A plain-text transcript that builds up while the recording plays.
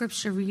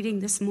Scripture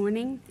reading this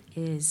morning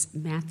is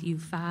Matthew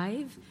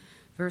 5,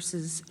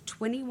 verses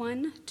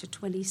 21 to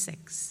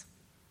 26.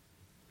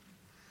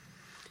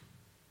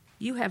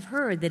 You have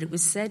heard that it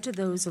was said to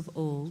those of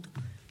old,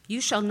 "You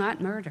shall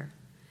not murder,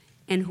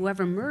 and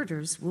whoever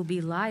murders will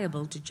be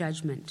liable to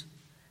judgment."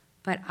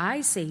 But I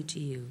say to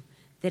you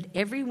that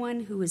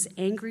everyone who is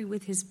angry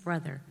with his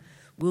brother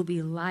will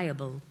be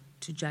liable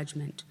to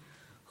judgment.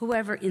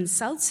 Whoever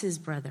insults his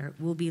brother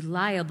will be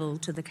liable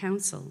to the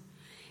council.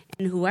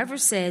 And whoever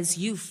says,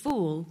 "You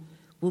fool,"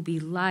 will be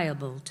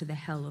liable to the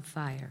hell of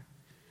fire.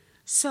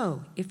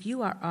 So, if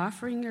you are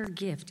offering your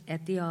gift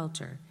at the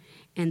altar,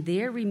 and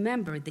there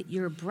remember that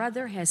your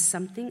brother has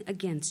something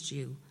against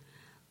you,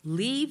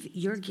 leave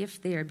your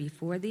gift there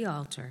before the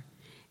altar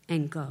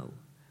and go.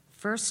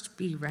 First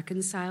be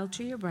reconciled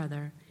to your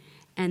brother,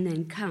 and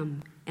then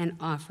come and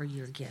offer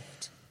your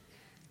gift.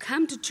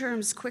 Come to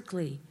terms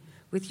quickly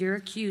with your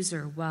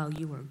accuser while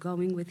you are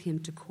going with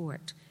him to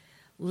court,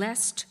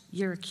 lest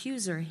your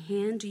accuser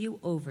hand you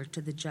over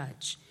to the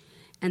judge,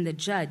 and the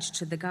judge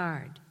to the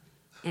guard,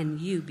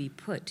 and you be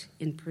put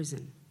in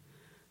prison.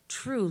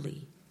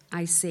 Truly,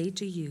 I say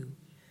to you,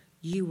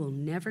 you will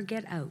never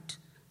get out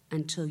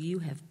until you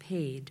have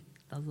paid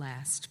the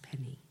last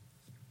penny.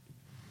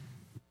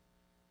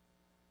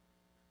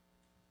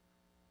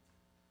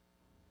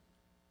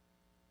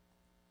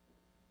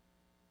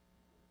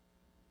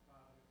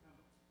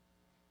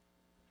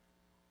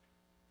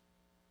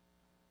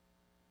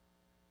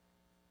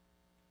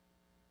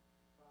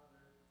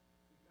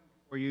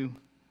 For you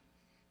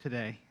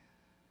today,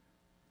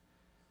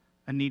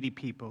 a needy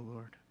people,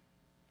 Lord.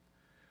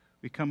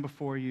 We come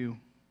before you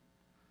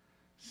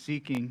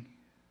seeking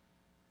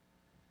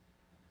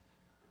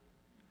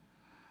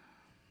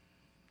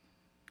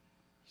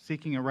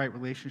a right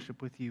relationship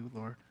with you,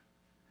 Lord.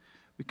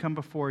 We come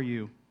before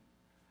you,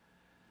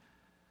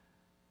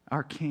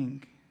 our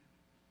King.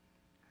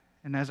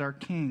 And as our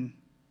King,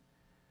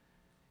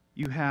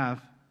 you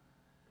have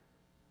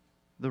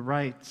the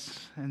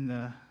rights and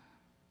the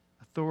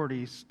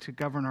authorities to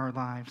govern our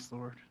lives,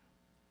 Lord.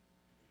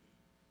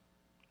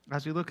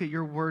 As we look at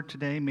your word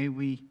today, may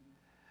we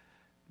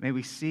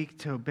seek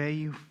to obey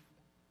you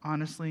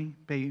honestly,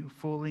 obey you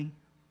fully.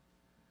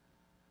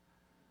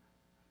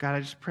 God,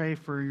 I just pray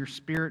for your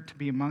Spirit to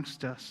be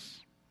amongst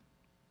us.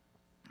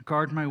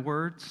 Guard my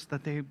words,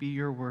 that they be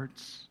your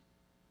words.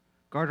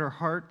 Guard our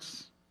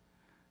hearts,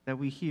 that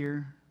we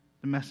hear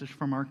the message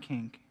from our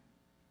King.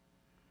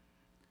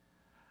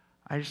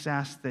 I just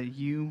ask that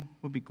you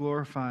will be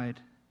glorified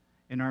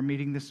in our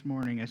meeting this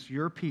morning as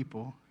your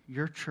people,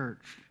 your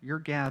church, your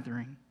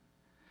gathering,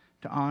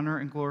 to honor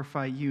and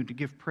glorify you, to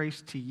give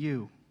praise to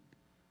you.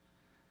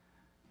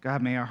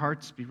 God, may our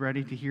hearts be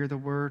ready to hear the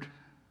word,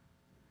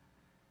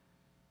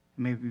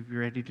 and may we be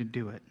ready to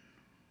do it.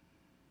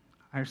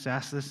 I just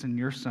ask this in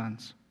your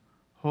Son's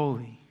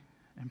holy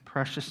and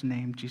precious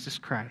name, Jesus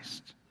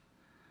Christ,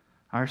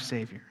 our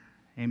Savior.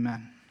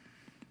 Amen.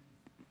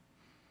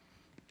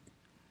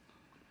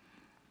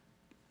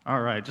 All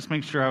right, just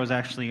make sure I was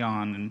actually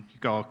on and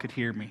you all could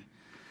hear me.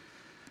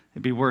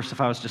 It'd be worse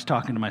if I was just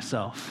talking to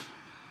myself.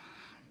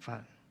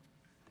 But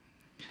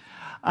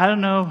I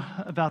don't know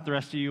about the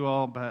rest of you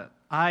all, but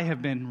I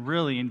have been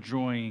really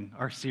enjoying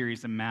our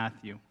series in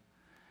Matthew.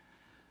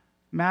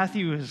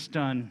 Matthew has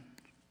done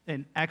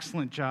an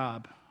excellent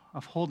job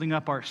of holding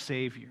up our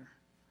Savior,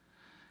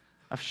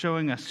 of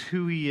showing us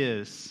who he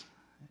is.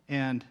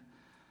 And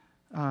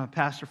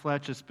Pastor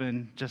Fletch has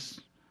been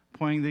just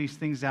pointing these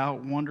things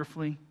out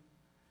wonderfully.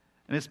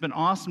 And it's been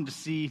awesome to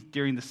see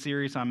during the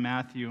series on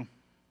Matthew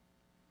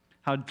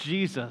how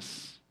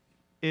Jesus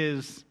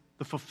is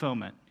the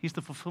fulfillment. He's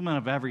the fulfillment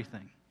of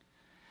everything.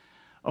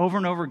 Over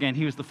and over again,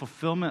 he was the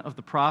fulfillment of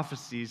the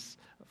prophecies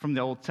from the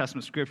Old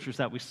Testament scriptures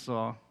that we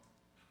saw.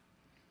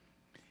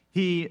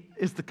 He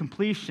is the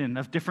completion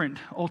of different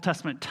Old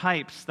Testament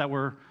types that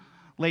were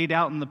laid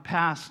out in the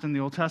past in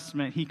the Old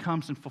Testament. He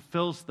comes and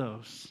fulfills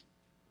those.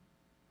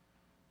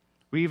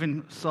 We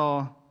even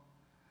saw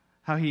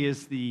how he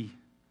is the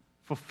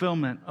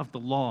fulfillment of the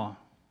law.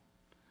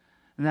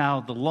 Now,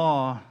 the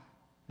law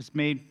is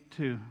made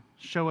to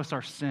show us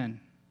our sin.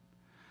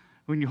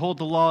 When you hold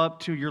the law up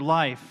to your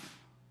life,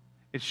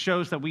 it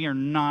shows that we are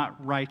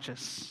not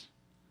righteous.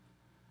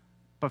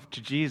 But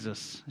to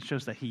Jesus, it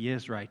shows that he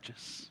is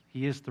righteous.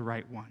 He is the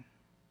right one.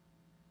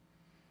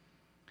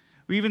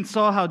 We even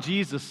saw how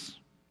Jesus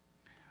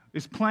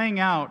is playing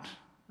out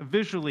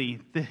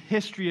visually the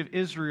history of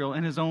Israel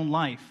in his own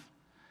life.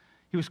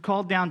 He was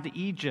called down to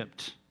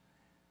Egypt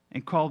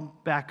and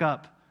called back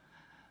up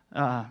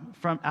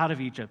from out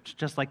of Egypt,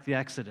 just like the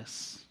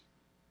Exodus.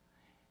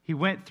 He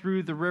went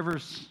through the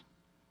rivers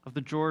of the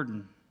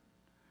Jordan,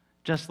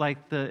 just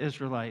like the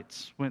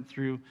Israelites went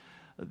through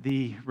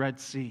the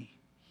Red Sea.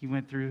 He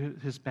went through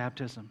his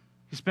baptism.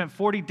 He spent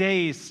 40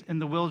 days in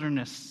the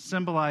wilderness,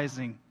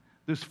 symbolizing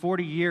those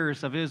 40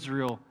 years of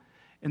Israel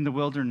in the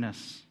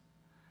wilderness.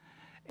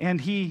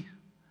 And he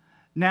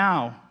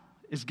now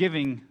is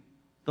giving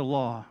the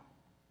law.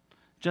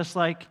 Just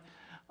like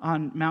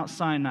on Mount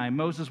Sinai,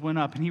 Moses went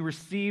up and he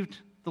received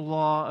the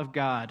law of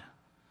God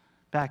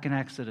back in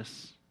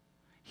Exodus.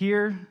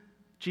 Here,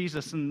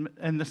 Jesus,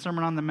 in the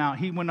Sermon on the Mount,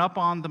 he went up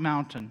on the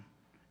mountain,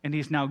 and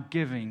he's now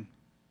giving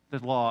the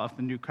law of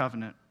the new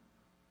covenant.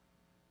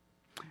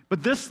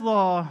 But this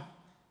law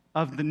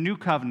of the new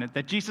covenant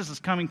that Jesus is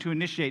coming to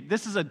initiate,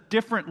 this is a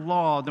different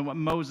law than what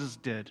Moses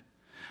did.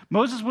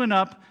 Moses went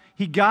up,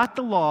 he got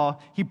the law,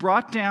 he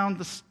brought down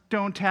the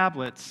stone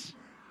tablets,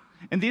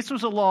 and this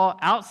was a law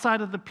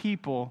outside of the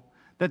people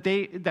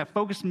that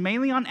focused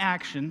mainly on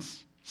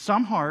actions,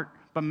 some heart,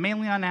 but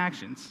mainly on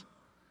actions.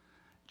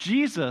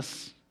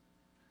 Jesus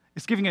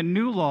is giving a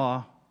new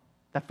law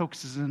that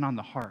focuses in on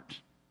the heart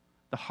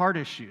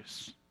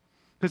issues.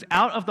 Because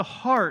out of the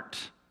heart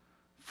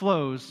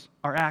flows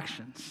our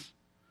actions.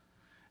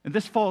 And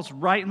this falls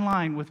right in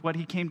line with what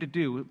he came to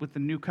do with the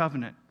new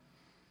covenant.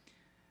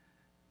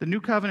 The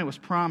new covenant was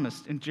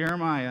promised in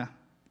Jeremiah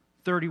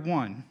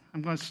 31.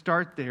 I'm going to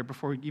start there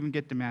before we even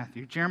get to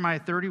Matthew. Jeremiah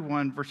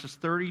 31, verses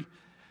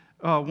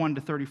 31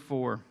 to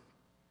 34.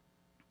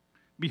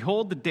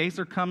 Behold, the days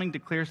are coming,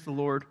 declares the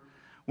Lord,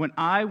 when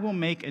I will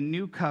make a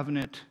new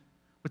covenant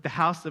with the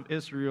house of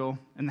Israel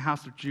and the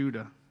house of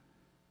Judah.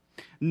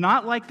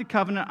 Not like the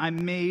covenant I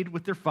made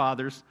with their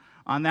fathers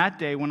on that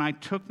day when I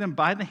took them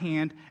by the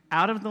hand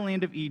out of the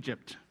land of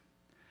Egypt.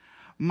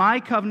 My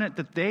covenant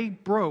that they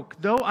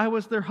broke, though I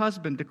was their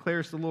husband,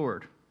 declares the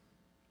Lord.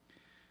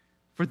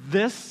 For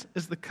this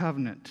is the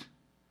covenant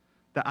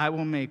that I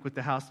will make with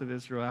the house of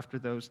Israel after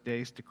those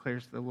days,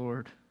 declares the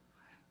Lord.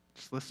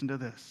 Just listen to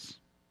this.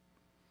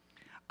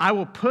 I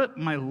will put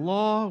my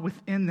law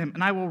within them,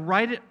 and I will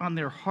write it on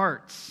their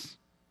hearts.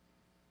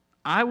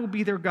 I will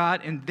be their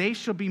God, and they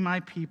shall be my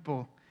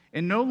people.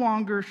 And no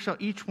longer shall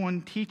each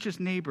one teach his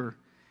neighbor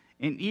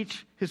and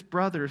each his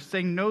brother,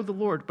 saying, Know the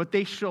Lord. But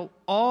they shall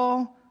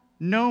all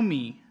know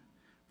me,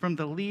 from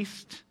the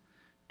least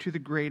to the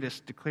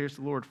greatest, declares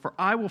the Lord. For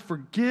I will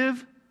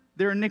forgive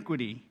their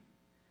iniquity,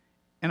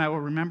 and I will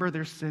remember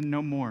their sin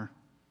no more.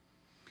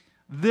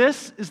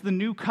 This is the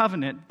new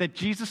covenant that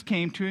Jesus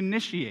came to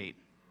initiate.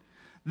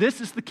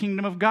 This is the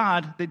kingdom of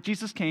God that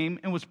Jesus came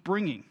and was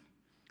bringing.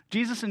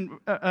 Jesus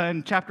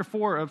in chapter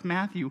 4 of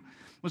Matthew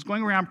was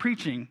going around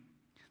preaching,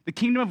 the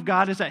kingdom of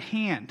God is at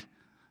hand.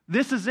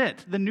 This is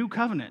it, the new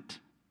covenant.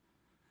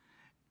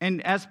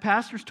 And as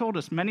pastors told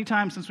us many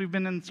times since we've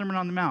been in the Sermon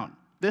on the Mount,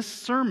 this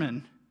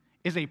sermon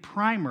is a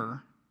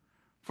primer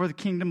for the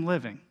kingdom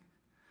living.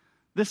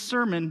 This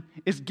sermon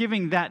is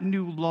giving that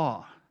new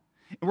law.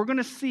 And we're going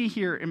to see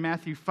here in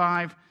Matthew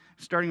 5,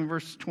 starting in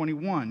verse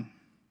 21,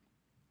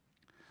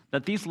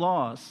 that these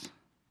laws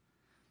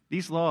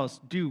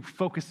do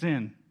focus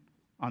in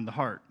on the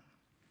heart.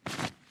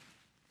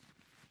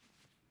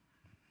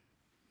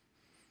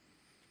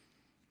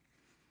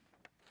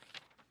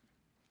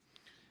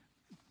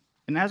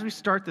 And as we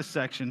start this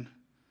section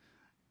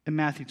in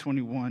Matthew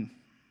 21,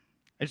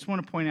 I just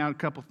want to point out a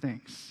couple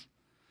things.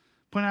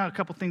 Point out a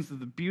couple things of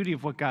the beauty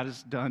of what God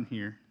has done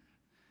here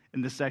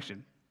in this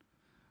section.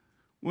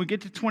 When we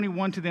get to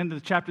 21 to the end of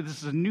the chapter,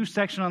 this is a new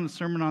section on the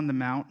Sermon on the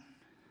Mount.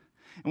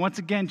 And once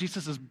again,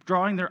 Jesus is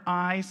drawing their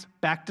eyes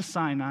back to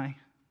Sinai.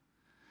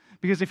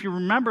 Because if you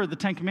remember the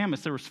Ten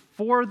Commandments, there was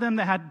 4 of them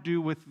that had to do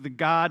with the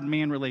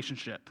God-man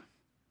relationship.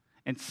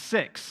 And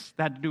 6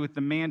 that had to do with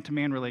the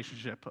man-to-man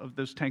relationship of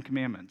those 10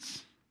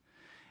 Commandments.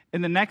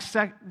 In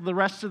the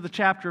rest of the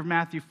chapter of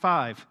Matthew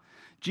 5,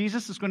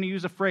 Jesus is going to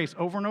use a phrase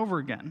over and over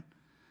again.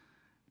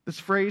 This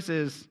phrase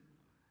is,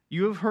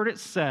 you have heard it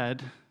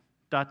said, ...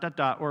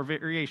 or a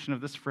variation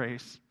of this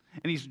phrase.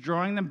 And he's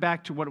drawing them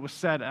back to what was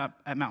said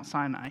at Mount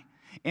Sinai.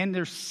 And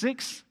there's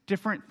 6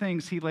 different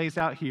things he lays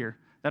out here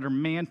that are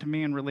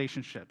man-to-man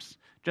relationships.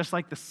 Just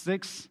like the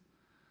 6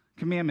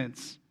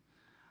 commandments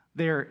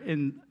there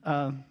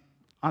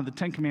on the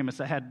 10 commandments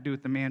that had to do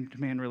with the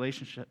man-to-man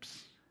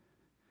relationships.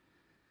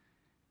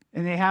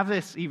 And they have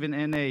this even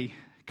in a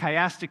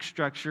chiastic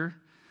structure.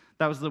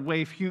 That was the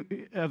way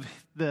of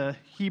the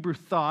Hebrew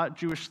thought,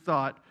 Jewish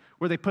thought,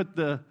 where they put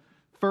the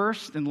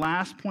first and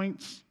last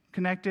points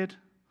connected,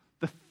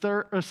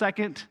 the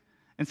second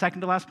and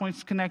second to last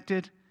points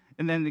connected,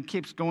 and then it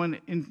keeps going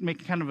and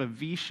making kind of a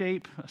V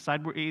shape, a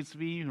sideways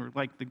V, or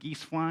like the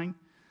geese flying.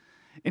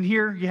 And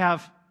here you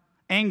have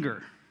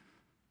anger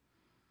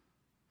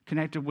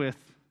connected with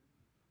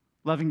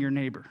loving your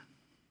neighbor,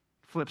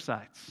 flip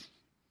sides.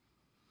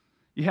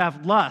 You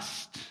have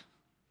lust,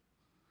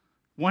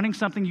 wanting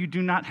something you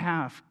do not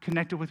have,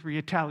 connected with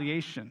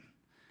retaliation,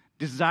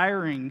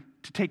 desiring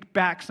to take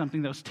back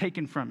something that was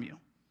taken from you.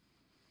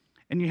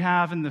 And you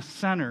have in the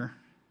center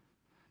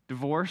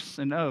divorce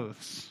and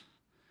oaths,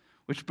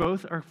 which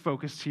both are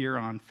focused here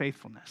on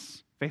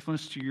faithfulness.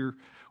 Faithfulness to your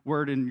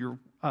word in your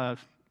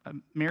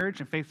marriage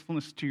and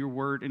faithfulness to your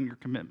word in your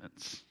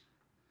commitments.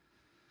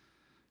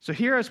 So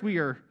here as we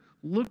are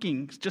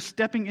looking, just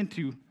stepping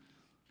into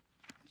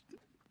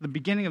the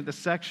beginning of the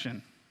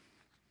section,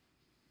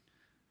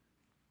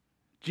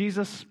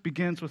 Jesus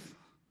begins with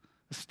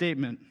a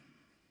statement,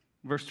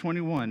 verse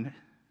 21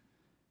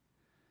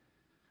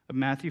 of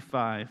Matthew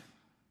 5.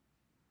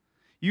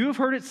 You have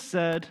heard it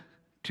said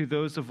to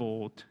those of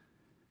old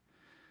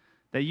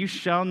that you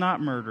shall not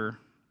murder,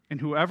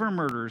 and whoever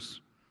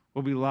murders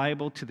will be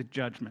liable to the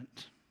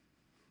judgment.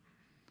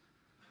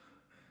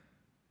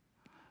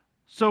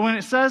 So when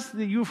it says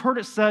that you've heard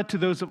it said to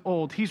those of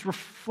old, he's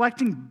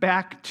reflecting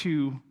back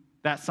to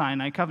that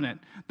Sinai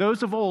covenant.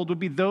 Those of old would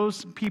be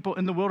those people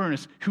in the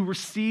wilderness who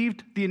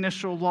received the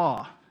initial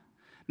law.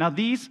 Now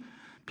these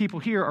people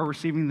here are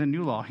receiving the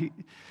new law,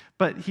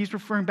 but he's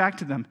referring back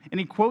to them. And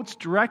he quotes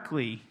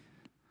directly,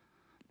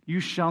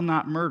 "You shall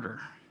not murder."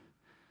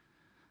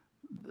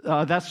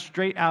 That's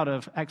straight out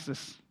of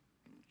Exodus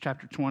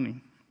chapter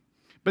 20.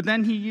 But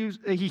then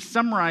he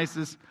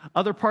summarizes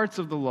other parts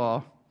of the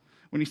law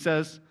when he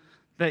says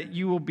that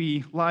you will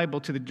be liable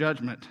to the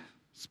judgment.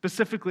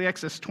 Specifically,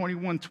 Exodus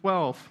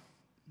 21:12.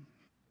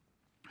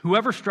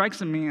 Whoever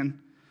strikes a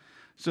man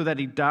so that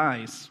he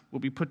dies will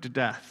be put to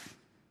death.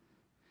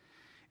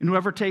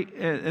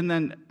 And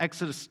then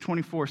Exodus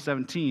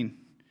 24:17.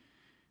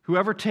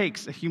 Whoever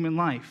takes a human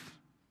life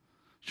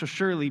shall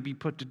surely be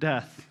put to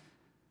death.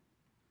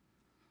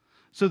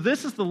 So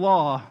this is the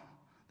law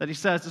that he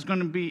says is going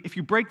to be, if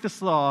you break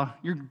this law,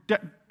 you're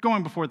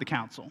going before the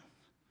council.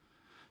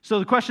 So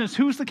the question is,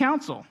 who's the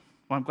council?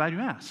 Well, I'm glad you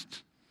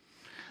asked.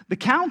 The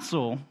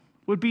council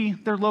would be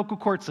their local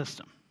court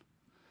system.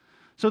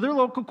 So their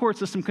local court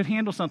system could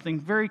handle something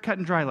very cut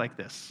and dry like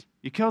this.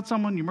 You killed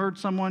someone, you murdered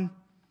someone,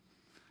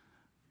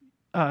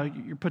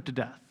 you're put to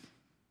death.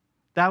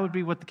 That would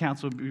be what the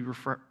council would be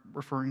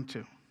referring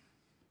to.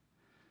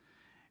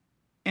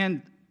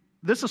 And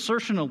this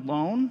assertion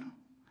alone,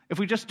 if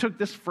we just took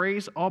this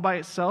phrase all by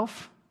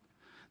itself,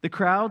 the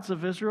crowds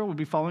of Israel would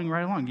be following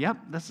right along. Yep,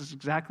 this is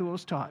exactly what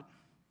was taught.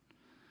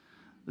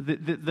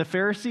 The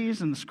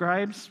Pharisees and the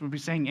scribes would be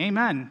saying,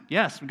 amen,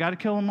 yes, we got to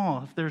kill them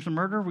all. If there's a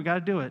murder, we got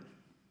to do it.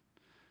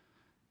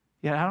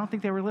 Yet I don't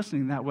think they were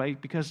listening that way,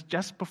 because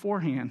just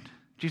beforehand,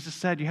 Jesus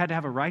said you had to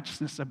have a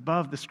righteousness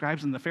above the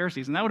scribes and the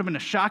Pharisees. And that would have been a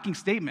shocking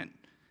statement.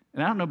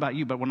 And I don't know about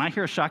you, but when I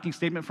hear a shocking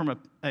statement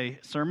from a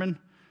sermon,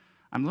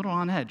 I'm a little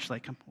on edge,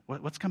 like,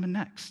 what's coming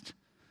next?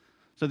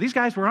 So these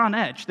guys were on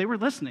edge. They were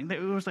listening. It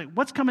was like,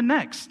 what's coming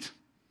next?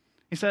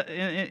 He said,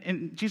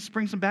 and Jesus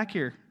brings them back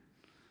here.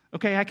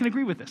 Okay, I can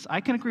agree with this.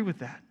 I can agree with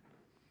that.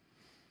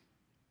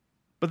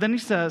 But then he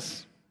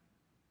says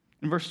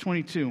in verse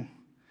 22,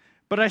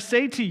 but I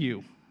say to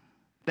you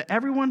that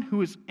everyone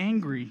who is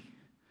angry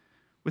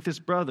with his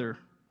brother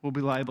will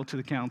be liable to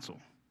the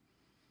council.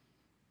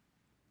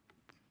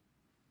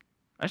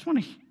 I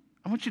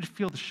want you to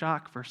feel the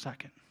shock for a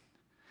second.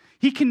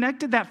 He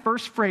connected that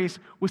first phrase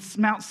with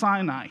Mount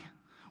Sinai,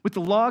 with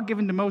the law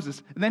given to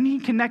Moses, and then he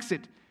connects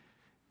it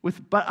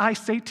with, but I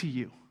say to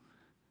you.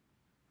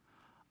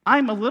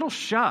 I'm a little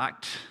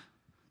shocked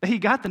that he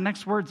got the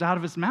next words out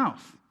of his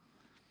mouth,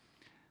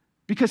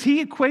 because he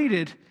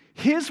equated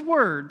his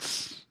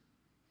words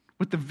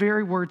with the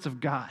very words of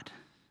God.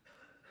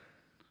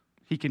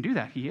 He can do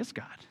that. He is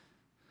God.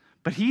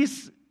 But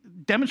he's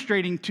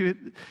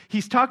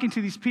he's talking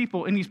to these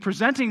people, and he's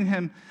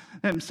presenting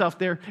himself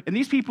there, and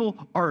these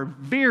people are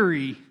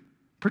very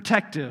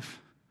protective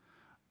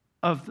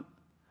of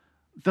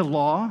the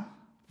law,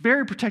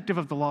 very protective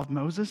of the law of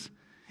Moses.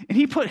 And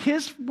he put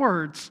his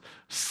words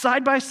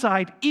side by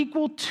side,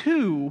 equal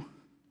to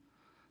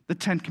the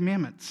Ten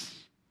Commandments.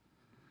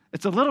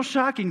 It's a little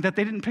shocking that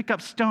they didn't pick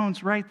up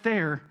stones right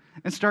there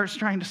and start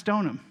trying to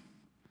stone him.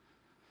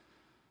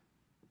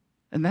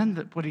 And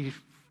then what he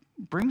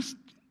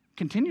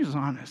continues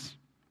on is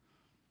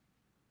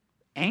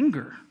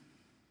anger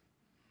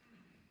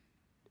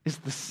is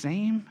the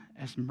same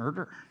as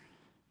murder.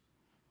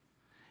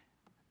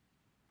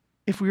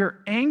 If we are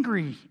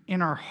angry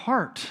in our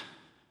heart,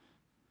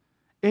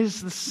 it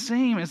is the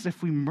same as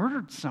if we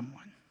murdered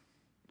someone.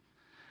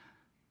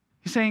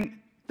 He's saying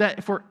that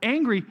if we're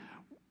angry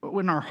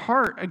in our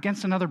heart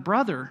against another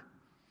brother,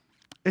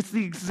 it's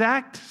the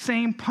exact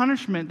same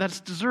punishment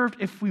that's deserved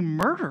if we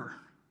murder.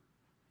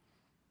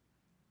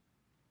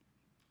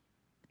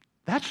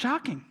 That's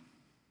shocking.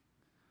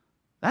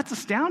 That's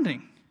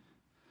astounding.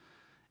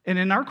 And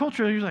in our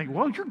culture, you're like,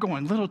 whoa, you're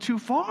going a little too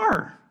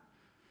far.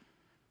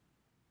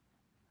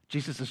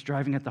 Jesus is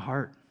driving at the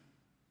heart.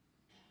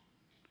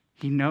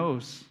 He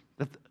knows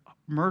that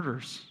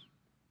murders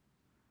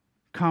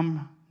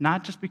come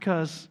not just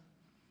because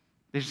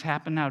they just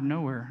happen out of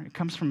nowhere. It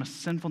comes from a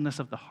sinfulness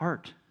of the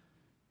heart.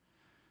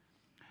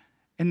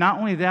 And not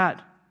only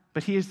that,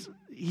 but he's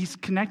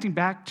connecting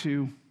back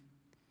to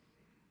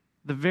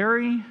the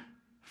very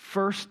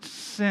first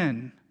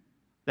sin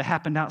that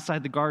happened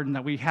outside the garden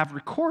that we have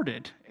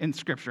recorded in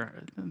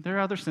Scripture. There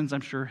are other sins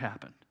I'm sure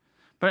happened.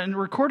 But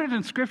recorded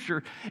in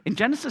Scripture, in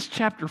Genesis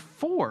chapter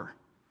 4,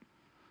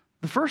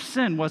 the first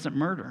sin wasn't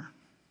murder.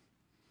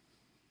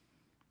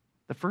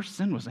 The first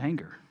sin was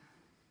anger.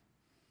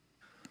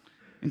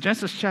 In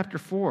Genesis chapter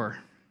 4,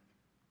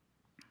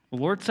 the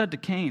Lord said to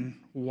Cain,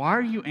 why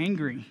are you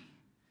angry?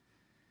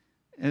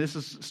 And this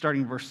is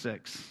starting in verse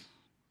 6.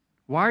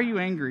 Why are you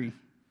angry?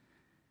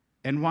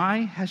 And why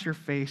has your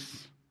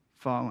face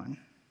fallen?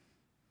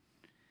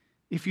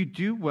 If you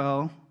do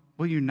well,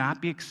 will you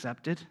not be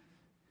accepted?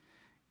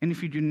 And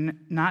if you do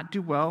not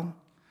do well,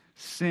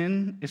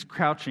 Sin is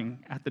crouching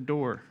at the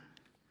door.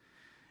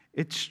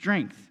 Its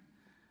strength,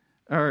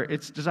 or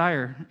its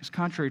desire, is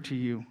contrary to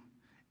you,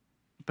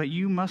 but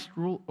you must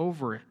rule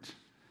over it.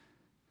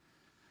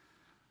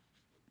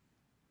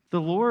 The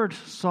Lord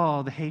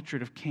saw the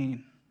hatred of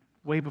Cain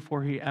way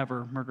before he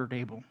ever murdered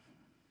Abel.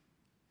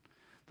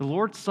 The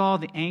Lord saw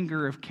the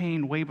anger of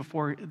Cain way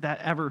before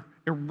that ever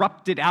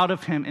erupted out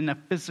of him in a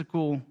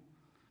physical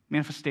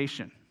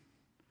manifestation.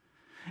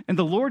 And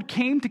the Lord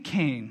came to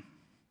Cain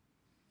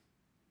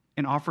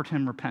and offered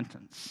him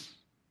repentance.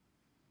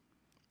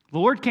 The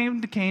Lord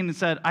came to Cain and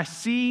said, I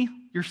see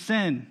your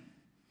sin.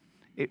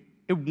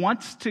 It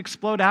wants to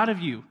explode out of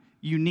you.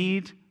 You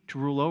need to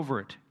rule over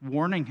it,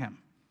 warning him.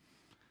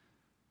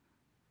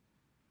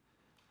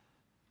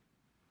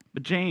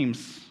 But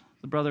James,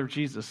 the brother of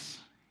Jesus,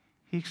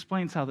 he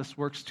explains how this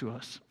works to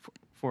us,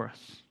 for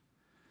us.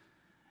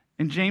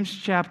 In James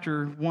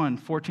chapter 1,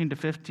 14 to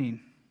 15,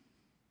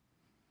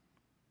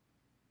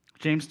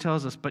 James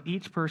tells us, but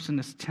each person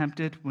is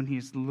tempted when he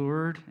is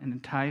lured and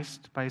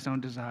enticed by his own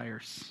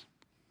desires.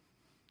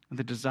 And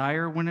the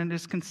desire, when it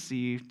is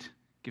conceived,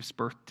 gives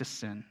birth to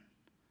sin.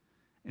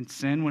 And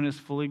sin, when it is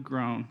fully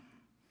grown,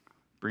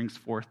 brings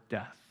forth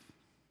death.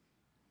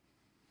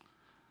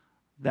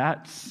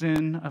 That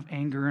sin of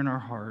anger in our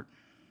heart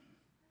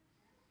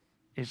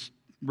is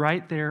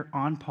right there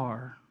on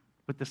par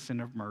with the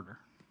sin of murder.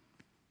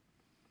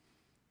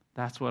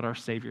 That's what our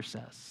Savior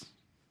says.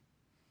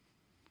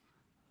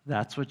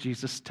 That's what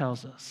Jesus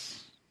tells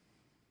us.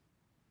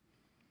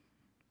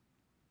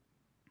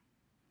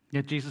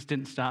 Yet Jesus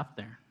didn't stop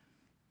there.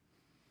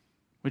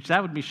 Which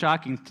that would be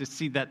shocking to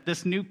see that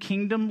this new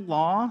kingdom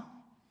law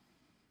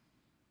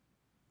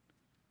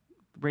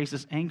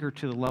raises anger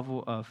to the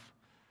level of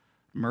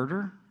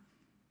murder.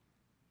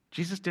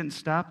 Jesus didn't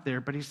stop there,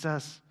 but he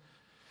says,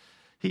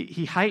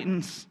 he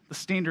heightens the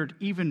standard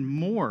even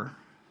more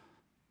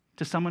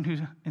to someone who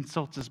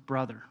insults his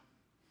brother.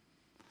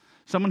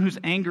 Someone whose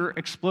anger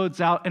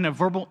explodes out in a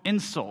verbal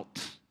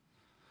insult.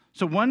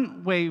 So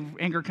one way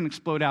anger can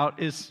explode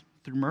out is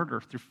through murder,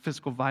 through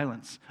physical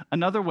violence.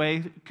 Another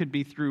way could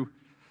be through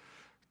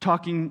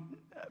talking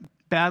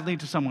badly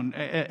to someone,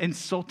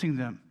 insulting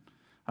them.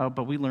 Oh,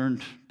 but we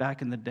learned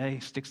back in the day,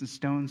 sticks and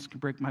stones can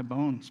break my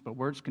bones, but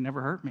words can never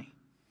hurt me.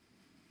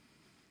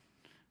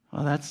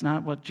 Well, that's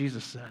not what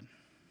Jesus said.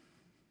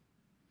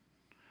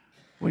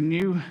 When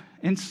you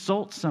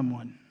insult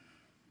someone,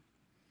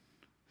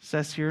 it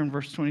says here in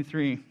verse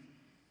 23,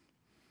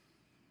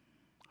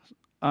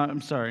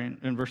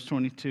 in verse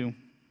 22,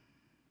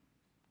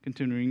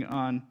 continuing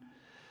on,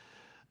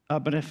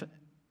 but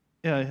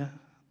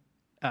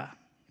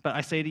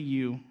I say to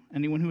you,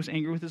 anyone who is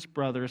angry with his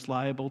brother is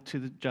liable to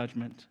the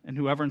judgment, and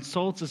whoever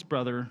insults his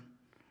brother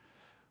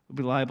will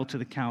be liable to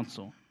the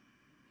council.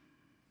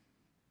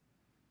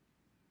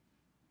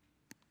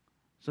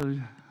 So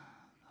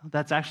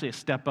that's actually a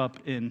step up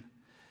in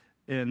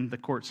the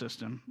court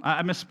system.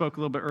 I misspoke a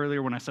little bit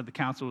earlier when I said the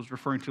council was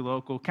referring to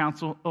local.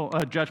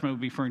 Judgment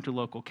would be referring to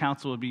local.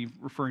 Council would be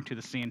referring to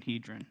the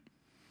Sanhedrin.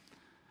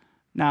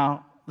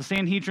 Now, the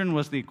Sanhedrin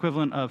was the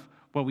equivalent of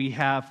what we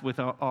have with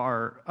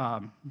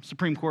our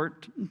Supreme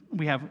Court.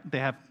 They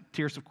have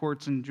tiers of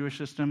courts in the Jewish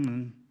system,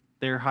 and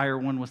their higher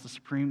one was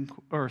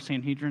the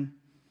Sanhedrin.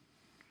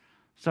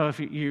 So if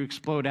you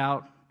explode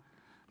out,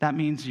 that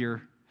means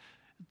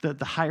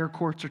the higher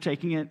courts are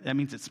taking it. That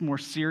means it's more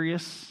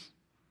serious.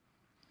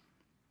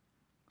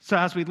 So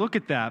as we look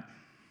at that,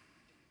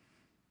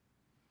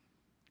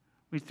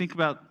 we think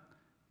about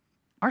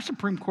our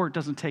Supreme Court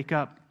doesn't take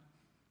up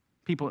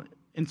people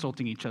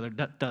insulting each other,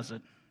 does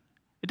it?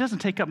 It doesn't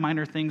take up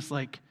minor things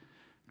like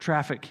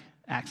traffic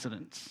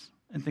accidents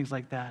and things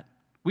like that.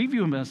 We view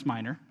them as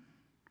minor.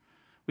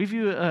 We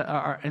view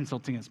our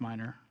insulting as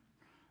minor.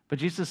 But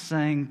Jesus is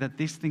saying that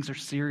these things are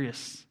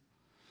serious.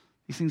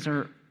 These things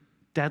are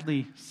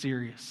deadly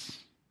serious.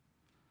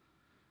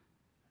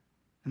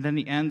 And then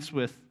he ends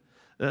with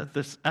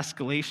this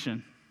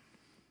escalation.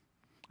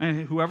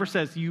 And whoever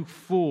says, you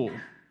fool,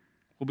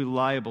 will be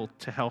liable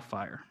to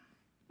hellfire,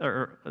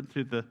 or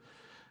to the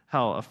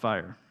hell of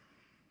fire.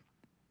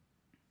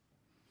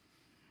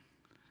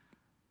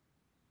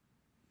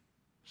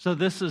 So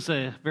this is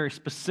a very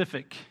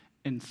specific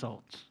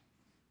insult.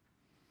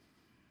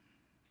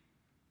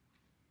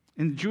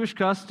 In Jewish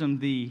custom,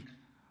 the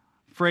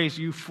phrase,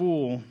 you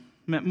fool,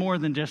 meant more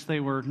than just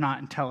they were not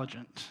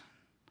intelligent.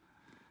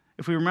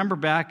 If we remember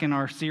back in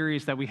our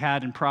series that we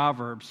had in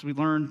Proverbs, we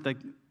learned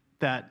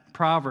that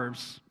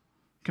Proverbs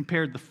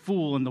compared the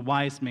fool and the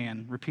wise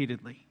man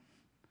repeatedly.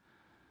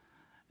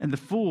 And the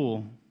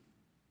fool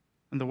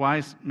and the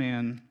wise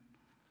man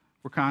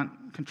were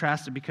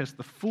contrasted because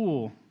the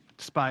fool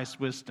despised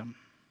wisdom,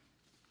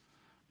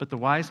 but the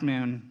wise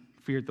man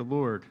feared the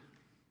Lord.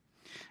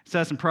 It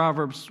says in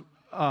Proverbs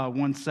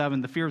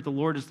 1:7, the fear of the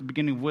Lord is the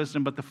beginning of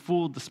wisdom, but the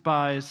fool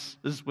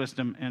despises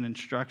wisdom and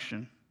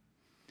instruction.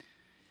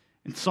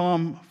 In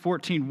Psalm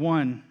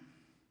 14:1,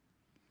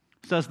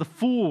 it says, the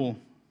fool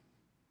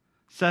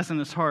says in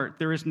his heart,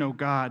 there is no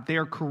God. They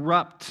are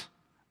corrupt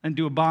and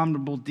do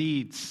abominable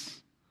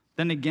deeds.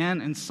 Then again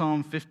in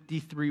Psalm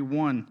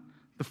 53:1,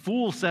 the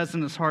fool says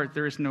in his heart,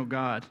 there is no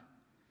God.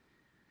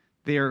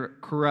 They are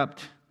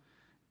corrupt,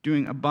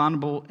 doing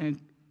abominable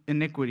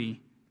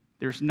iniquity.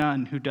 There's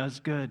none who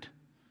does good.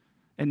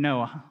 And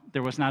no,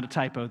 there was not a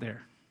typo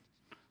there.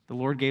 The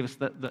Lord gave us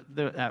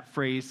that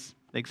phrase,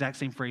 the exact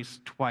same phrase,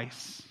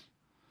 twice.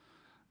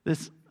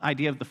 This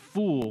idea of the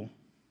fool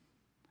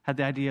had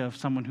the idea of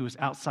someone who was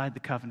outside the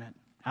covenant,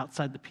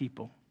 outside the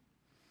people.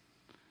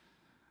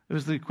 It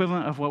was the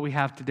equivalent of what we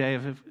have today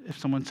if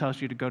someone tells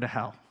you to go to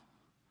hell.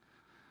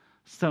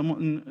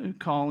 Someone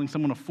calling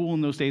someone a fool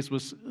in those days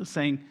was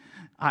saying,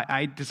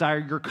 I desire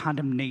your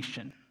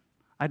condemnation.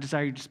 I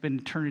desire you to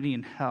spend eternity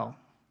in hell.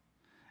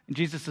 And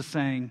Jesus is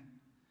saying,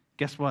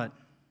 guess what?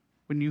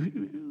 When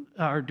you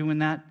are doing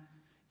that,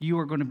 you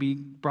are going to be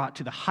brought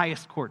to the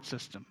highest court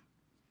system,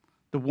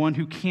 the one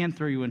who can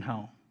throw you in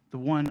hell, the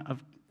one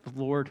of the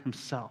Lord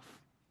himself.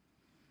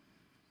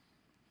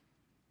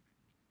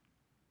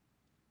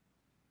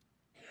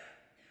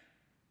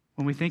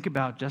 When we think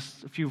about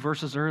just a few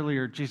verses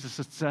earlier, Jesus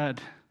had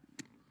said,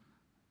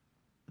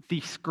 the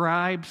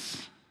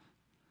scribes,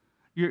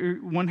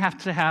 one has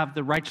to have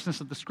the righteousness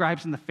of the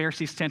scribes and the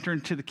Pharisees to enter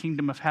into the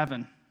kingdom of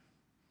heaven.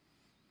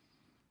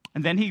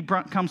 And then he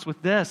comes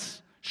with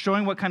this,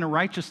 showing what kind of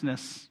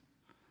righteousness.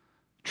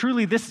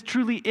 This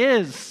truly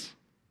is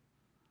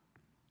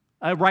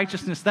a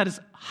righteousness that is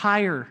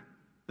higher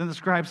than the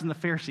scribes and the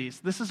Pharisees.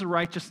 This is a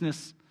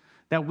righteousness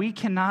that we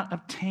cannot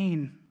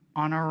obtain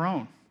on our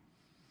own.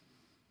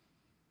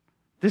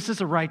 This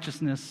is a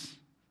righteousness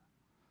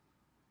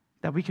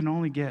that we can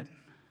only get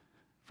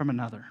from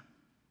another.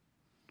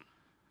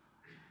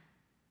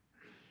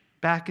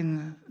 Back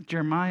in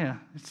Jeremiah,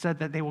 it said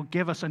that they will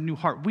give us a new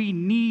heart. We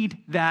need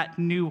that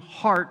new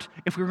heart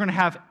if we're going to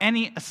have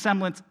any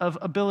semblance of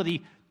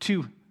ability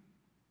to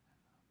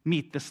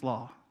meet this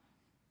law.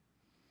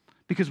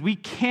 Because we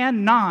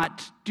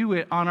cannot do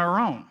it on our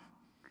own.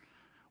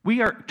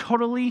 We are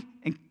totally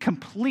and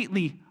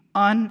completely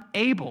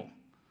unable.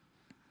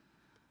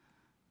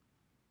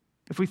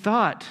 If we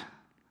thought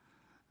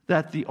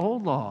that the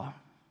old law,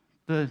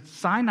 the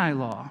Sinai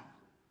law,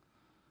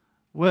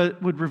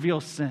 would reveal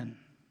sin,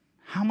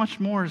 how much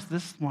more is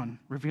this one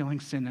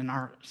revealing sin in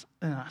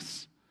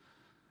us?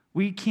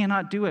 We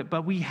cannot do it,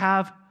 but we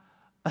have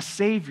a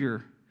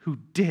Savior who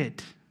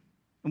did.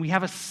 And we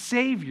have a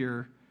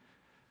Savior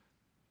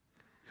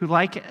who,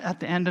 like at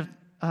the end of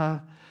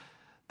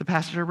the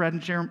passage I read in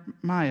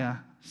Jeremiah,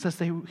 says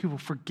that he will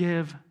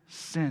forgive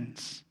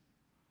sins.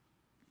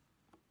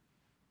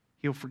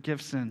 He'll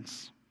forgive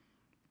sins.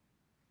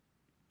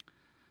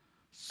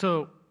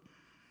 So,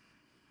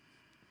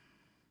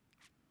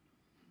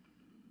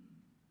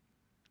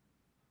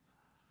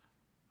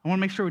 I want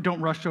to make sure we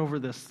don't rush over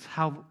this,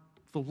 how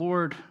the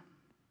Lord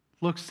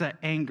looks at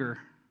anger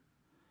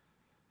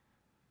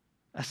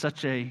as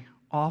such a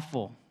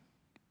awful,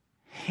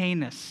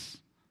 heinous,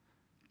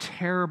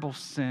 terrible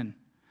sin.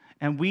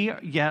 And we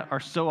yet are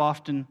so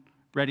often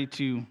ready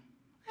to,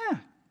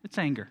 it's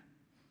anger.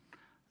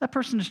 That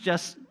person is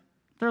just,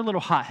 they're a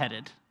little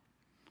hot-headed.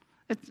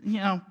 It's,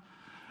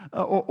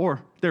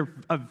 or they're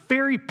a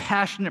very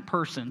passionate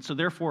person, so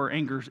therefore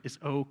anger is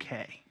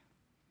okay.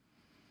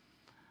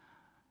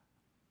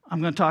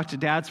 I'm going to talk to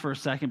dads for a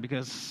second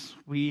because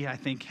we, I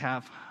think,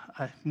 have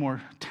a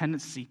more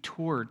tendency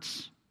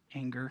towards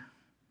anger.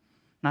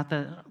 Not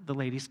that the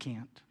ladies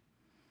can't.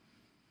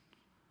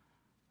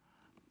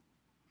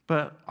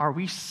 But are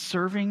we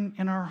serving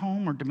in our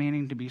home or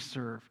demanding to be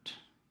served?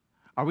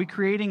 Are we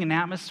creating an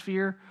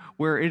atmosphere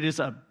where it is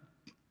a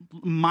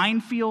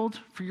minefield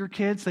for your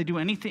kids? They do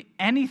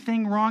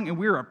anything wrong and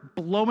we're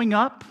blowing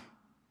up?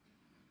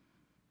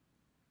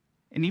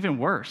 And even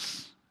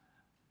worse,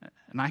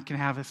 and I can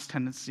have this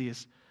tendency,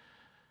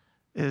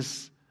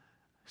 is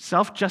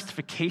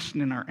self-justification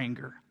in our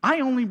anger.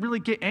 I only really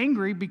get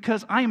angry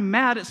because I am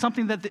mad at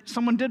something that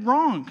someone did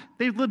wrong.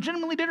 They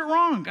legitimately did it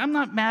wrong. I'm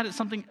not mad at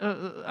something,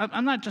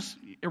 I'm not just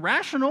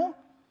irrational.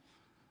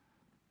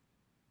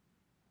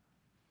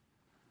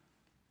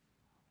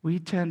 We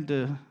tend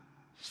to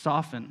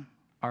soften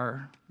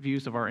our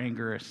views of our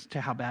anger as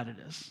to how bad it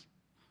is.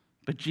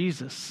 But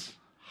Jesus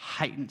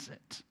heightens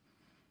it.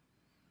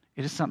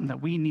 It is something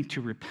that we need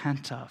to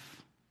repent of.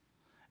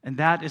 And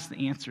that is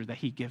the answer that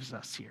he gives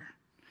us here.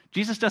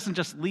 Jesus doesn't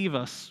just leave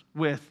us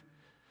with,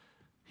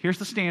 here's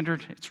the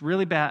standard, it's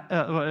really bad,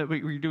 what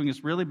you're doing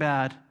is really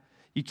bad,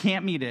 you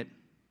can't meet it,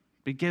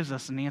 but he gives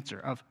us an answer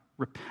of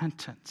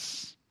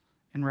repentance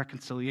and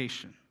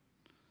reconciliation.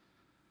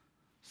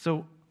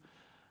 So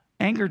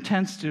anger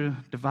tends to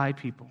divide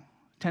people,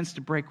 tends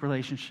to break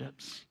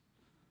relationships.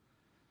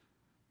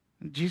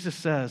 And Jesus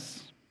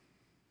says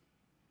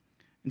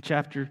in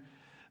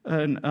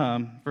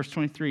verse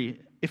 23,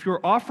 if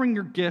you're offering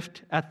your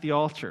gift at the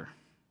altar,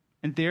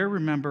 and there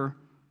remember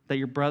that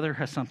your brother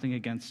has something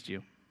against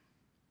you,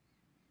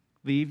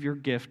 leave your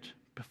gift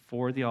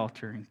before the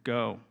altar and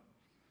go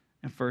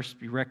and first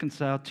be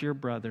reconciled to your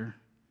brother,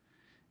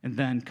 and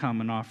then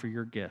come and offer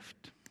your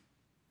gift.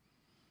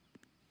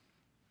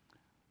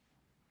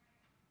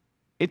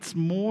 It's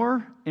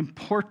more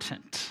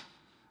important,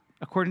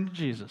 according to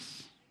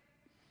Jesus,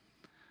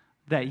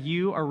 that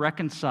you are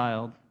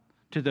reconciled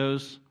to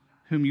those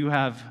whom you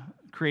have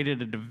created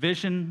a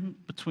division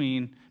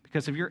between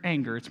because of your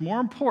anger. It's more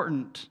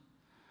important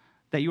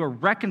that you are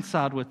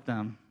reconciled with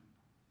them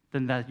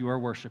than that you are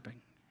worshiping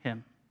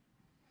him.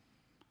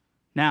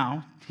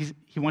 Now,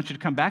 he wants you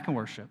to come back and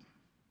worship.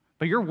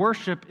 But your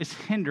worship is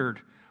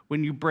hindered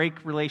when you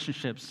break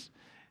relationships.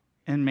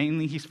 And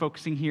mainly he's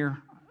focusing here,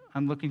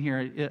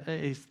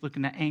 he's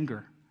looking at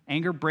anger.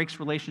 Anger breaks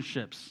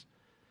relationships.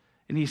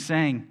 And he's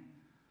saying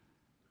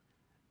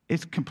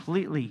it's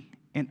completely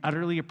and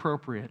utterly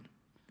appropriate.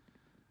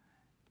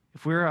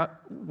 If we're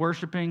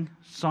worshiping,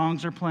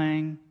 songs are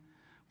playing,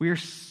 we are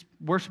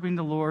worshiping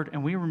the Lord,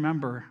 and we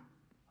remember,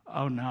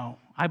 oh no,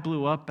 I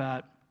blew up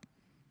at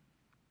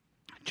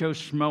Joe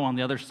Schmo on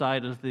the other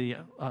side of the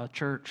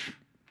church.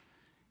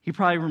 He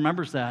probably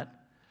remembers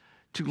that.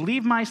 To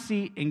leave my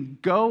seat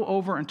and go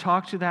over and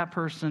talk to that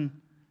person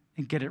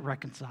and get it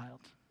reconciled.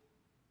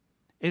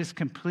 It is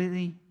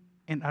completely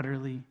and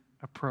utterly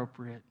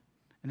appropriate,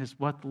 and is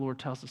what the Lord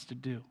tells us to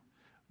do.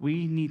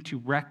 We need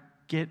to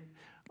get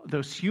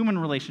those human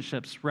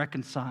relationships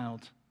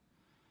reconciled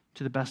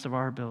to the best of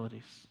our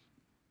abilities.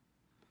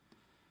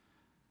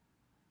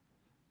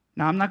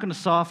 Now, I'm not going to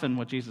soften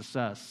what Jesus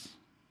says.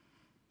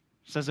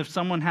 He says if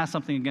someone has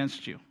something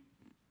against you,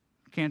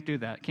 can't do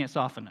that, can't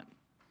soften it.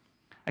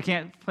 I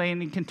can't play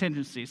any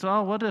contingencies.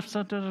 So, what if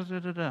so?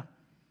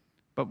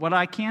 But what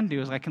I can do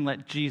is I can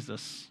let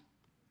Jesus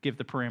give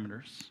the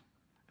parameters.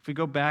 If we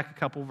go back a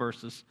couple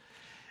verses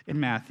in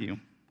Matthew,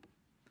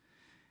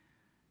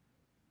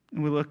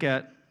 and we look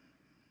at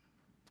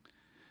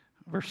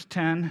verse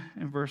 10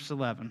 and verse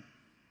 11.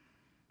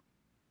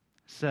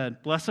 It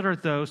said, "Blessed are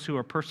those who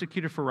are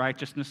persecuted for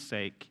righteousness'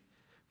 sake,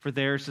 for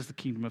theirs is the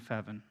kingdom of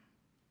heaven.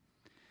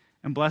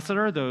 And blessed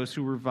are those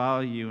who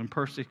revile you and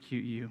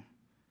persecute you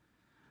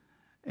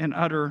and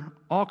utter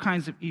all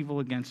kinds of evil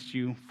against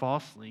you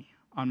falsely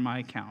on my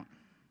account.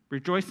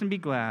 Rejoice and be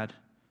glad,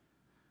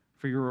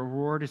 for your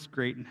reward is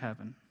great in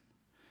heaven.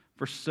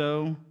 For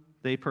so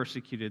they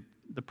persecuted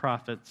the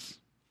prophets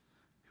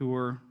who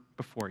were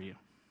before you."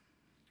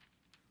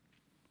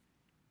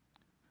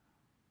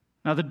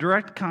 Now, the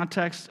direct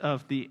context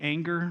of the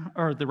anger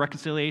or the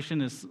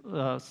reconciliation is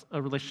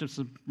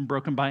relationships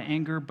broken by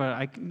anger, but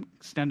I can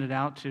extend it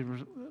out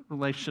to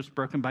relationships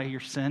broken by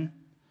your sin.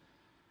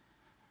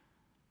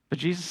 But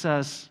Jesus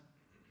says,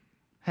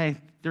 hey,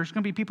 there's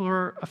going to be people who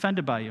are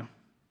offended by you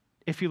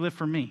if you live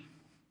for me.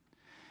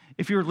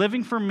 If you're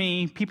living for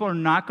me, people are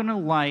not going to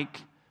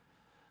like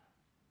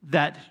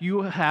that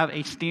you have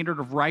a standard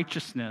of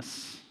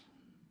righteousness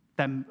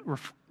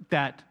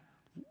that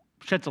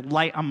sheds a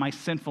light on my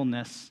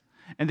sinfulness,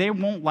 and they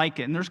won't like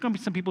it. And there's going to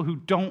be some people who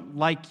don't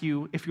like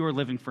you if you are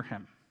living for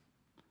him.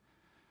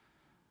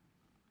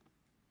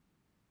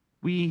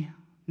 We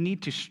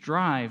need to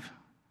strive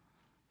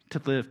to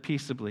live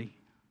peaceably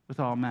with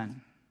all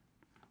men.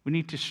 We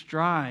need to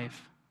strive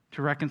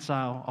to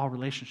reconcile all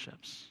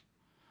relationships.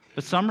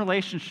 But some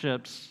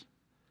relationships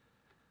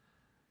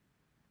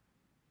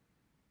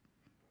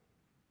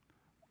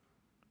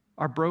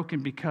are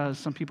broken because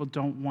some people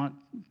don't want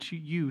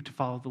you to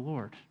follow the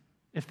Lord.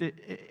 If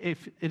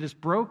it is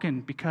broken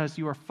because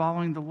you are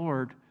following the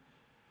Lord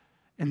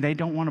and they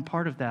don't want a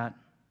part of that,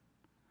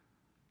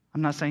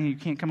 I'm not saying you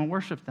can't come and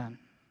worship then.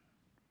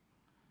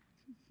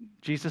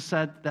 Jesus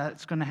said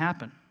that's going to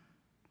happen.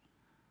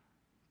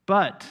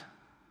 But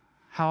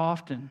how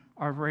often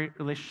are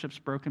relationships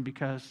broken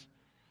because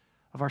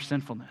of our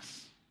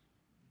sinfulness?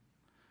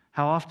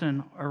 How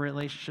often are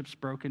relationships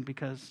broken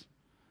because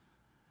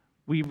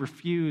we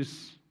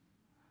refuse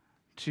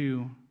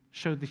to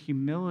show the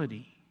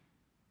humility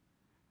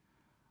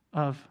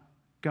of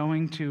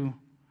going to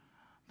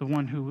the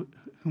one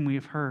whom we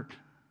have hurt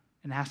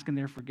and asking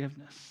their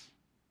forgiveness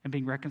and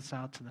being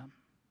reconciled to them?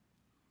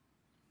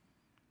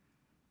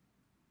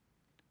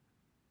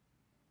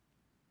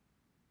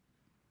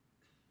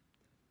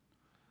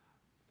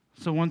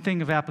 So one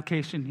thing of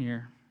application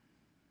here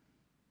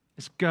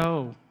is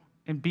go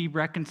and be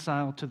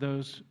reconciled to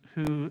those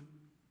who,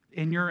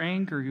 in your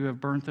anger, you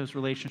have burnt those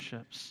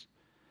relationships.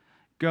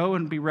 Go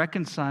and be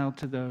reconciled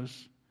to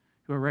those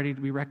who are ready to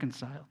be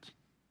reconciled.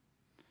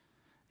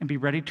 And be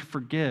ready to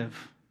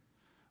forgive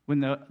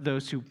when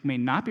those who may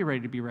not be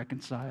ready to be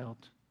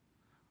reconciled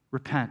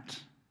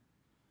repent.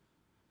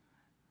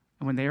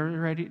 And when they are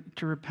ready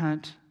to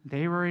repent,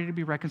 they are ready to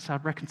be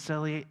reconciled.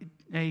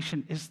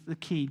 Reconciliation is the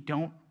key.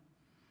 Don't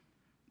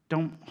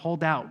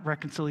hold out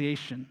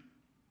reconciliation.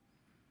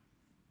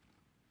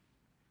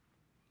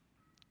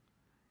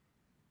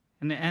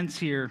 And it ends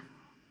here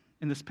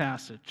in this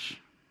passage.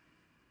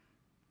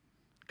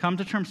 Come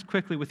to terms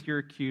quickly with your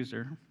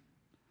accuser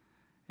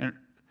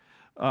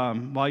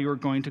and while you are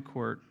going to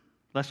court,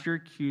 lest your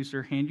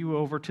accuser hand you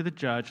over to the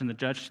judge and the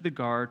judge to the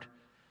guard,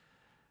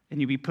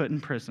 and you be put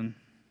in prison.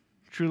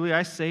 Truly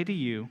I say to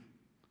you,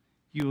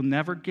 you will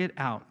never get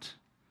out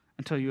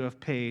until you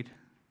have paid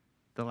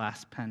the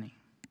last penny.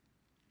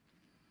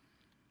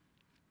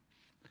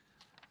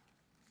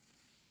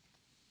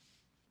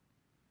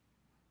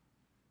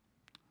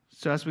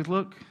 So as we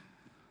look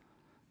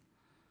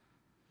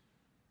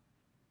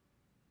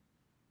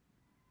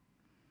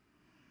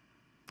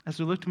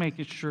to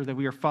making sure that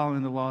we are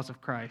following the laws of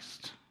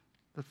Christ,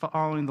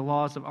 following the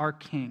laws of our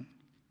King,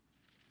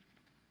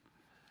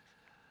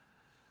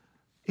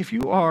 if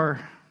you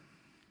are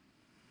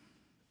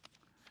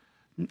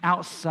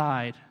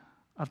outside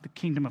of the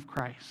kingdom of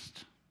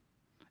Christ,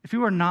 if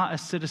you are not a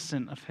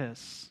citizen of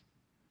His,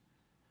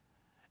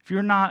 if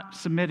you're not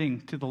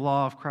submitting to the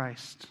law of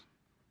Christ,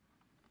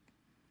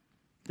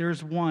 there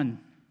is one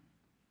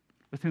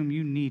with whom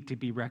you need to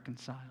be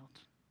reconciled.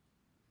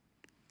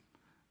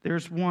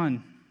 There's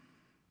one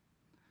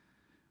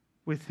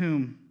with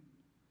whom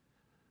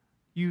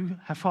you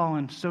have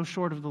fallen so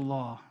short of the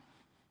law,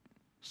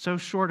 so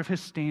short of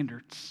His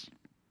standards,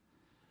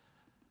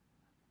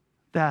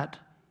 that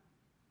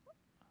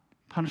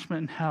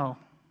punishment in hell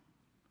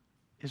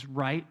is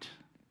right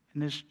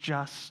and is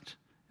just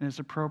and is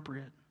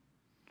appropriate.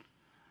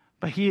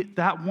 But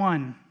that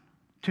one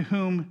to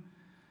whom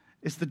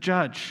is the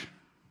judge,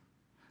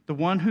 the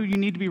one who you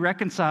need to be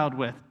reconciled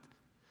with,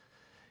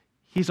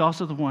 He's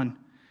also the one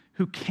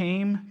who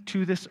came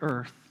to this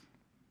earth.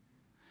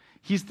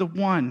 He's the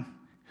one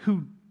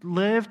who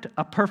lived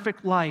a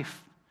perfect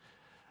life.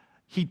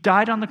 He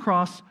died on the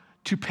cross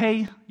to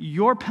pay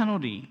your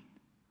penalty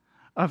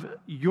of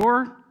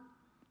your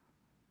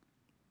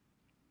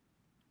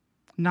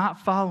not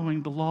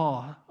following the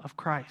law of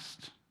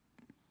Christ.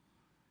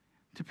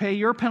 To pay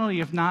your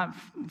penalty of not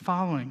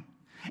following.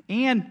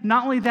 And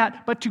not only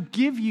that, but to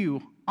give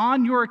you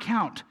on your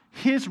account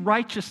His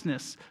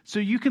righteousness so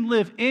you can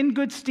live in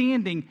good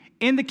standing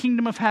in the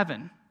kingdom of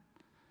heaven.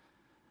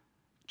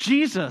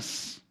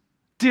 Jesus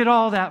did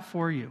all that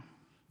for you.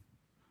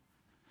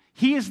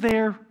 He is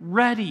there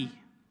ready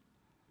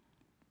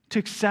to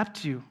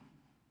accept you.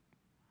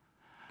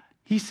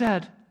 He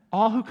said,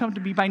 all who come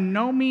to me, by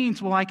no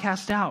means will I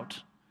cast out.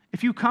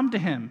 If you come to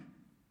Him,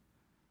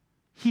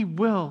 He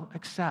will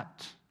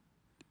accept.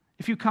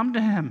 If you come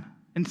to Him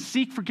and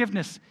seek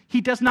forgiveness,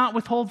 He does not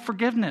withhold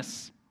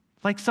forgiveness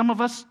like some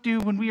of us do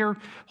when we are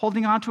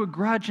holding on to a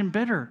grudge and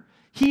bitter.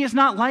 He is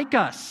not like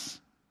us.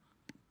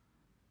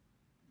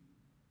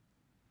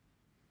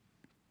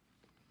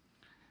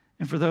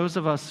 And for those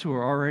of us who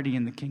are already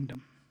in the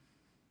kingdom,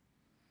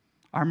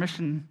 our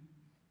mission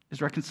is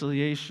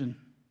reconciliation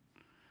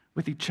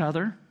with each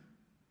other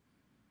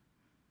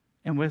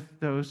and with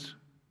those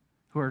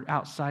who are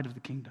outside of the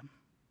kingdom.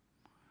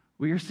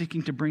 We are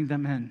seeking to bring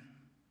them in.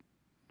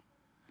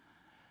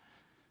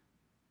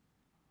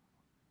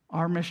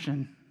 Our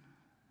mission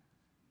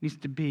needs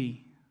to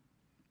be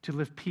to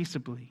live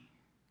peaceably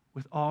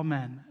with all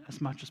men as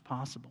much as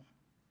possible.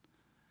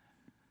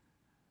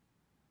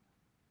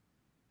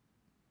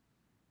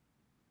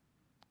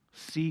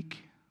 Seek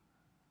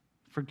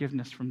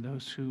forgiveness from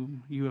those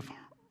whom you have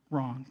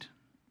wronged.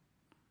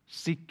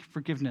 Seek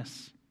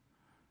forgiveness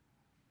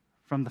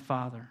from the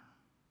Father.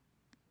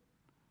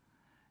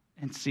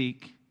 And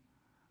seek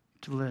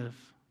to live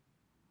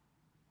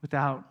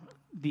without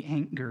the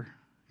anger,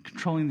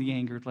 controlling the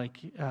anger like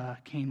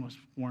Cain was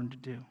warned to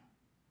do.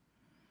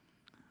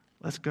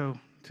 Let's go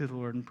to the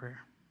Lord in prayer.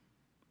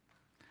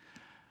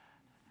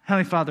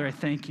 Heavenly Father, I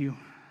thank you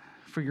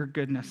for your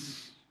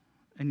goodness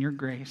and your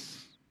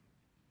grace.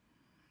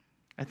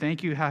 I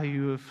thank you how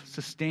you have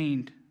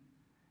sustained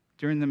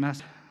during the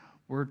mess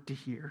word to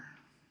hear.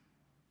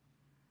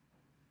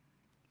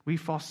 We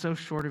fall so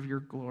short of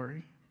your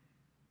glory.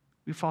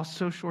 We fall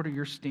so short of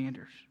your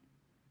standards.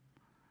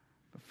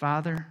 But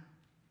Father,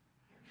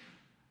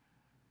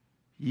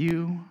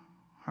 you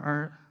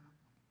are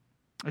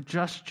a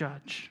just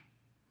judge,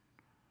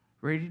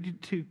 ready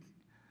to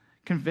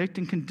convict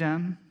and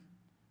condemn,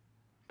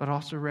 but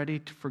also ready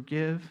to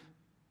forgive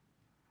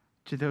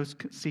to those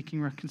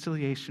seeking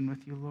reconciliation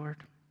with you,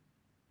 Lord.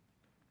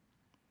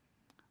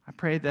 I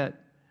pray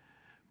that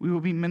we will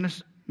be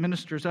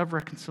ministers of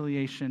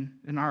reconciliation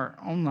in our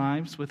own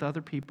lives with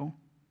other people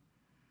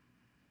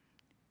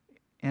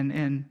and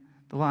in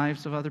the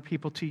lives of other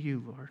people to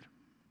you, Lord.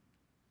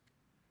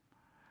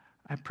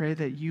 I pray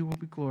that you will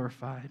be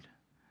glorified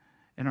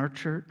in our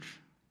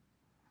church,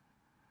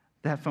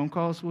 that phone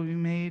calls will be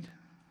made,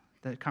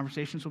 that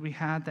conversations will be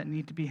had that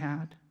need to be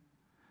had,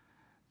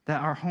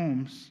 that our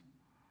homes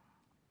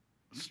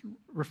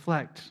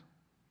reflect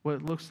what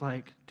it looks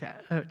like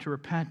to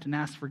repent and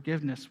ask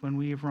forgiveness when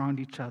we have wronged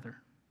each other.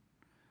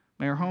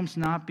 May our homes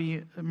not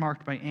be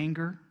marked by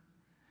anger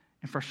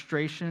and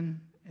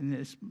frustration and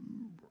this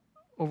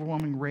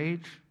overwhelming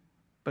rage,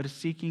 but is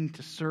seeking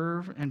to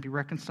serve and be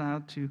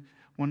reconciled to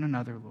one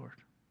another, Lord.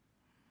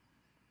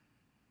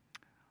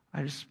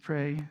 I just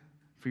pray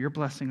for your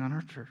blessing on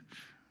our church.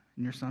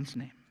 In your Son's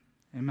name,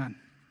 amen.